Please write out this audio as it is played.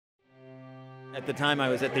At the time I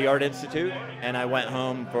was at the Art Institute, and I went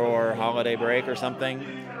home for holiday break or something,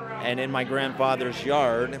 and in my grandfather's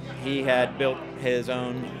yard, he had built his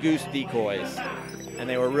own goose decoys, and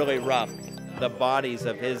they were really rough. The bodies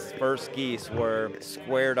of his first geese were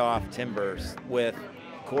squared off timbers with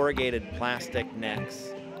corrugated plastic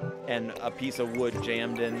necks and a piece of wood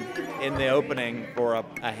jammed in the opening for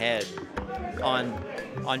a head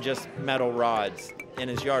on just metal rods in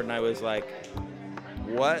his yard. And I was like,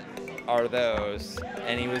 what are those?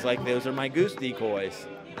 And he was like, those are my goose decoys.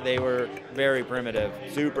 They were very primitive,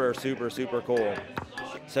 super, super, super cool.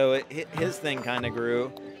 So his thing kind of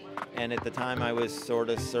grew. And at the time I was sort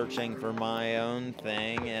of searching for my own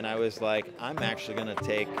thing, and I was like, I'm actually going to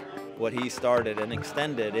take what he started and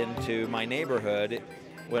extend it into my neighborhood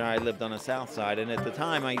when I lived on the south side. And at the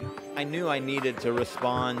time I knew I needed to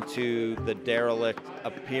respond to the derelict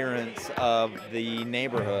appearance of the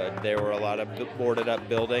neighborhood. There were a lot of boarded up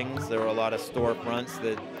buildings, there were a lot of storefronts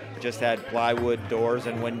that just had plywood doors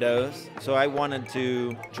and windows. So I wanted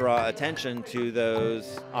to draw attention to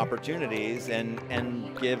those opportunities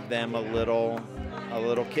and give them a little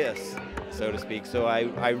kiss, so to speak. So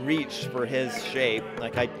I reached for his shape.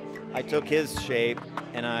 Like I took his shape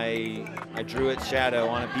and I drew its shadow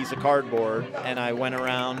on a piece of cardboard, and I went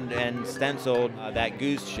around and stenciled that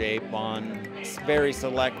goose shape on very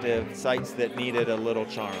selective sites that needed a little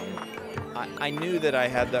charm. I knew that I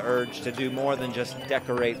had the urge to do more than just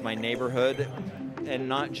decorate my neighborhood and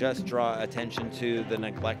not just draw attention to the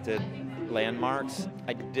neglected landmarks.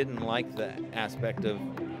 I didn't like the aspect of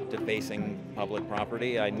defacing public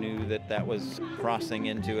property. I knew that that was crossing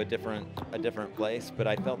into a different place, but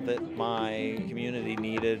I felt that my community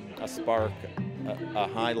needed a spark, a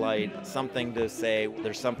highlight, something to say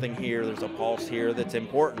there's something here, there's a pulse here that's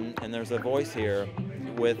important, and there's a voice here.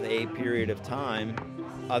 With a period of time,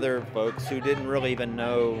 other folks who didn't really even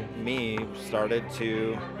know me started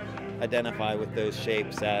to identify with those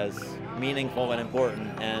shapes as meaningful and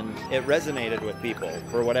important, and it resonated with people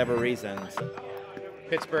for whatever reasons.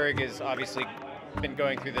 Pittsburgh has obviously been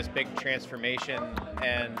going through this big transformation,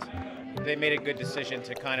 and they made a good decision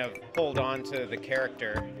to kind of hold on to the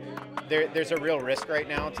character. There's a real risk right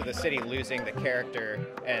now to the city losing the character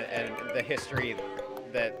and the history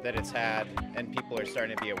that it's had, and people are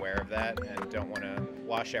starting to be aware of that and don't want to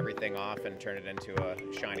wash everything off and turn it into a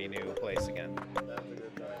shiny new place again.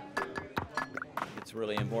 It's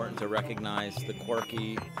really important to recognize the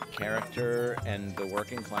quirky character and the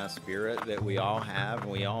working class spirit that we all have,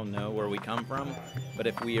 and we all know where we come from. But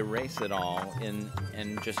if we erase it all and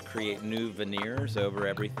just create new veneers over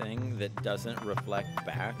everything that doesn't reflect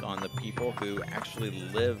back on the people who actually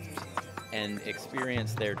lived and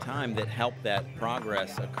experienced their time that helped that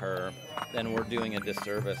progress occur, then we're doing a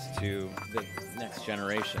disservice to the next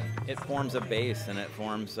generation. It forms a base, and it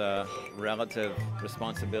forms a relative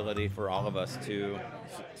responsibility for all of us to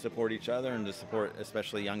support each other and to support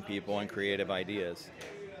especially young people and creative ideas.